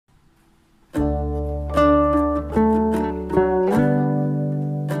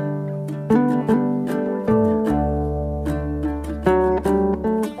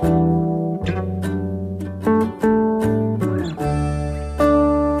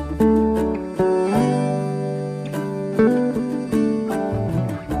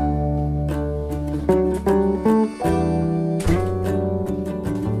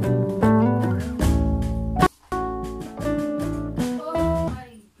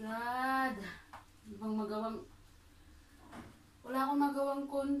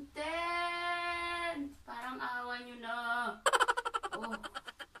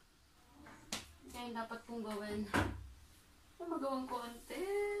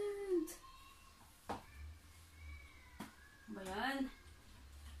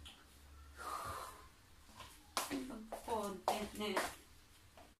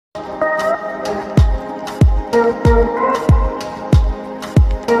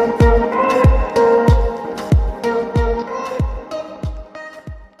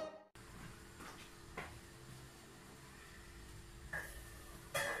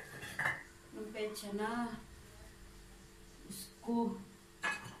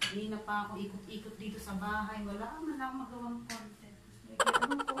Hindi na pa ako ikot-ikot dito sa bahay. Wala man lang magawang content.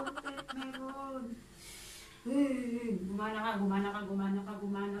 Anong content meron? Gumana ka, gumana ka, gumana ka,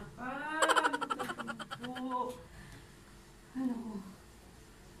 gumana ka. Ano ko?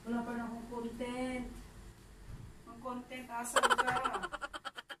 Wala pa na akong content. Ang content, asan ka?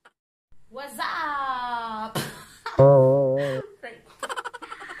 What's up?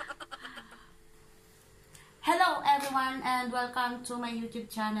 Hello everyone and welcome to my YouTube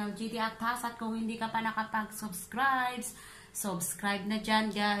channel, GD Atas. At kung hindi ka pa nakapag-subscribe, subscribe na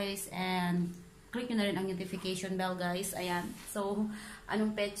dyan guys. And click nyo na rin ang notification bell guys. Ayan. So,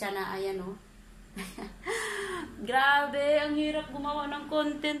 anong petsa na? Ayan o. Grabe, ang hirap gumawa ng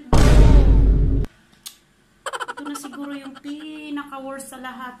content bro. Ito na siguro yung pinaka-worst sa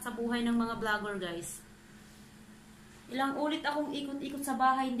lahat sa buhay ng mga vlogger guys. Ilang ulit akong ikot-ikot sa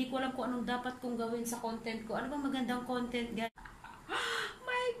bahay, hindi ko alam kung anong dapat kong gawin sa content ko. Ano bang magandang content, guys?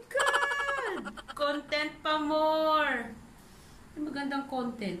 My God! Content pa more! Ano magandang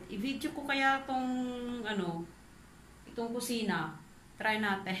content? I-video ko kaya tong, itong kusina. Try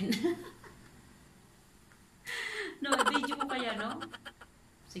natin. No, i-video ko kaya, no?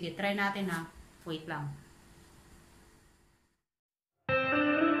 Sige, try natin ha. Wait lang.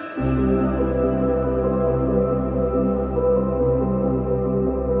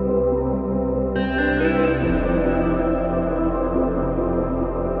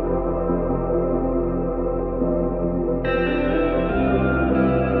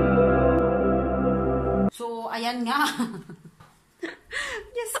 Ayan nga.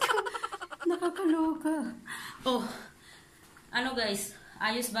 Yes ko. Nakakaloka. Oh. Ano guys?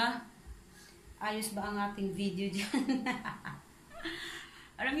 Ayos ba? Ayos ba ang ating video dyan?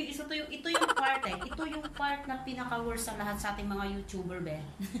 Alam niyo, ito yung part eh. Ito yung part na pinaka-worst sa lahat sa ating mga YouTuber be.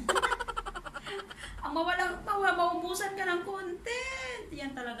 Ang maubusan ka ng content.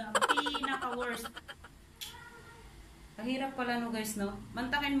 Yan talaga ang pinaka-worst. Kahirap pala no guys no.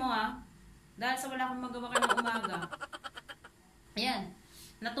 Mantakin mo ha. Dahil sa wala akong magawa ka ng umaga. Ayan.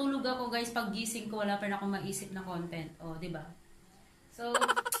 Natulog ako guys pag gising ko. Wala pa na akong maisip na content. O, diba? So,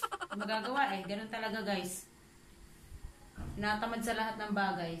 magagawa eh. Ganun talaga guys. Natamad sa lahat ng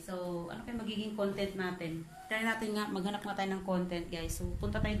bagay. So, ano kayo magiging content natin? Try natin nga. Maghanap nga tayo ng content guys. So,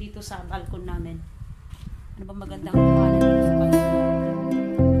 punta tayo dito sa balkon namin. Ano ba magandang kuhanan dito sa balkon?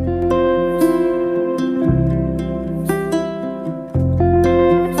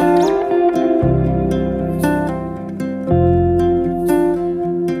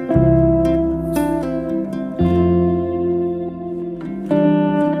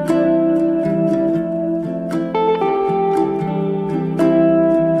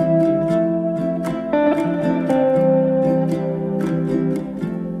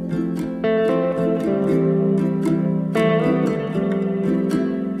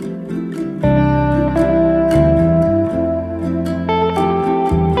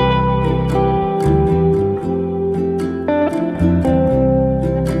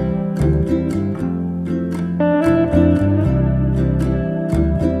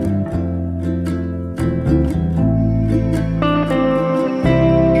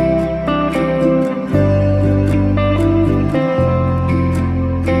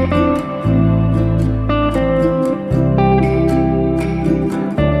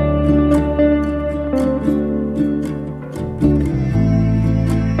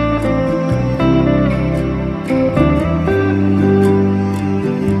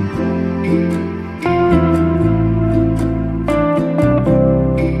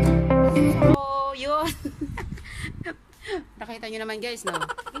 Nakita nyo naman guys, no?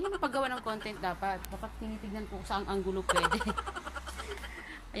 Ganyan ang paggawa ng content dapat. Dapat tinitignan ko saan anggulo pwede.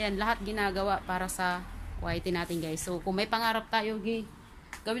 Ayan, lahat ginagawa para sa YT natin guys. So, kung may pangarap tayo,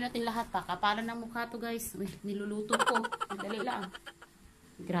 gawin natin lahat pa. Kapalan ng mukha to guys. Uy, niluluto ko. Madali lang.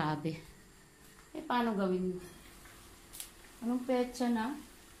 Grabe. Eh, paano gawin? Anong petsa na?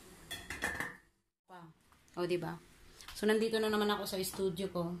 O, diba? So, nandito na naman ako sa studio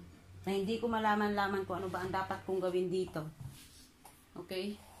ko. Na hindi ko malaman-laman kung ano ba ang dapat kong gawin dito.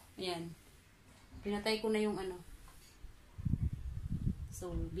 Okay? Ayan. Pinatay ko na yung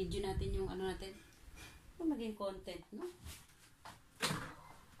So, video natin yung natin. Ano maging content, no?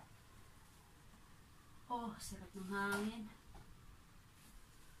 Oh, sarap ng hangin.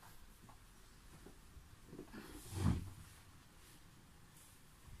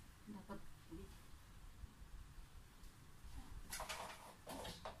 Dapat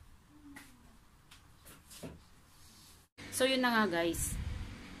so, yun na nga guys.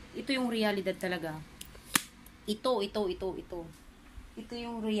 Ito yung realidad talaga. Ito. Ito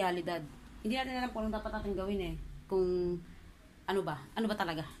yung realidad. Hindi natin alam kung anong dapat natin gawin eh. Kung Ano ba? Ano ba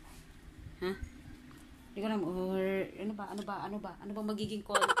talaga? Ha? Hindi ko alam. Or, ano ba magiging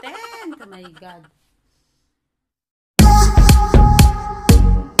content? Oh my God.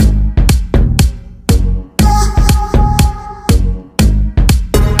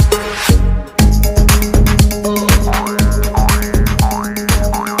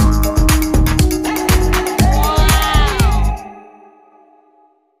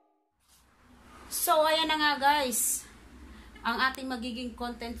 So, ayan na nga guys. Ang ating magiging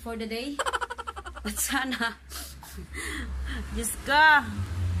content for the day. At sana. Diyos ka.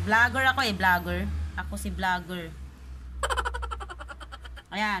 Vlogger ako vlogger. Ako si vlogger.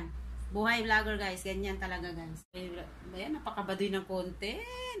 Ayan. Buhay vlogger guys. Ganyan talaga guys. Ayan, napakabadoy ng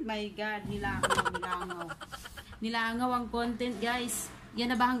content. My God. Nilangaw. Nilangaw ang content guys.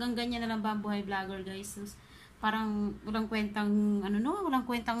 Yan na ba hanggang ganyan na lang ba ang buhay vlogger guys? So, parang walang kwentang, walang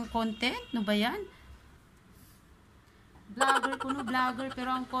kwentang content. No ba yan? Vlogger ko vlogger,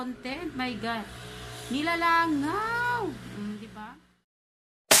 pero ang content, my God. Nilalangaw. Diba?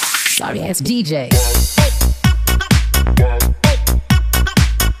 Sorry, it's DJ.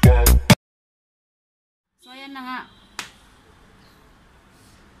 So, ayan na nga.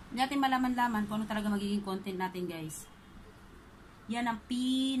 Hindi natin malaman-laman kung ano talaga magiging content natin, guys. Yan ang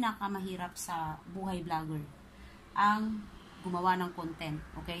pinakamahirap sa buhay vlogger. Ang gumawa ng content,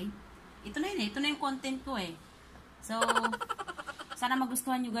 okay? Ito na yun ito na yung content ko So, sana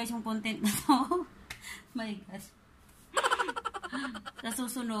magustuhan nyo guys yung content na to. My God. Sa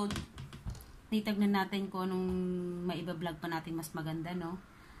susunod, titignan natin kung anong maiba-vlog pa natin mas maganda, no?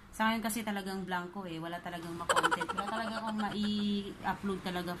 Sa ngayon kasi talagang blanco wala talagang macontent. Wala talaga akong mai-upload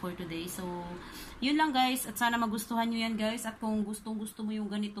talaga for today. So, yun lang guys. At sana magustuhan nyo yan guys. At kung gustong-gusto mo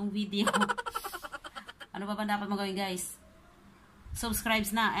yung ganitong video, ano pa dapat magawin guys? Subscribe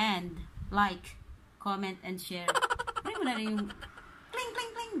na and like, comment, and share. Pwede mo na rin yung cling,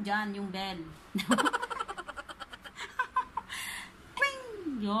 cling, cling dyan, yung bell. Cling!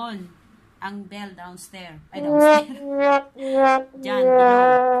 Yun. Ang bell downstairs. Ay, downstairs. Dyan,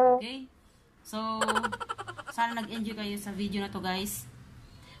 below. Okay? So, sana nag-enjoy kayo sa video na to guys.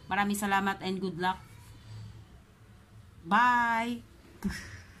 Maraming salamat and good luck. Bye!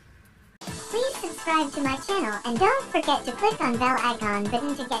 Please subscribe to my channel and don't forget to click on bell icon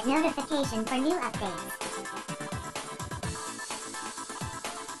button to get notification for new updates.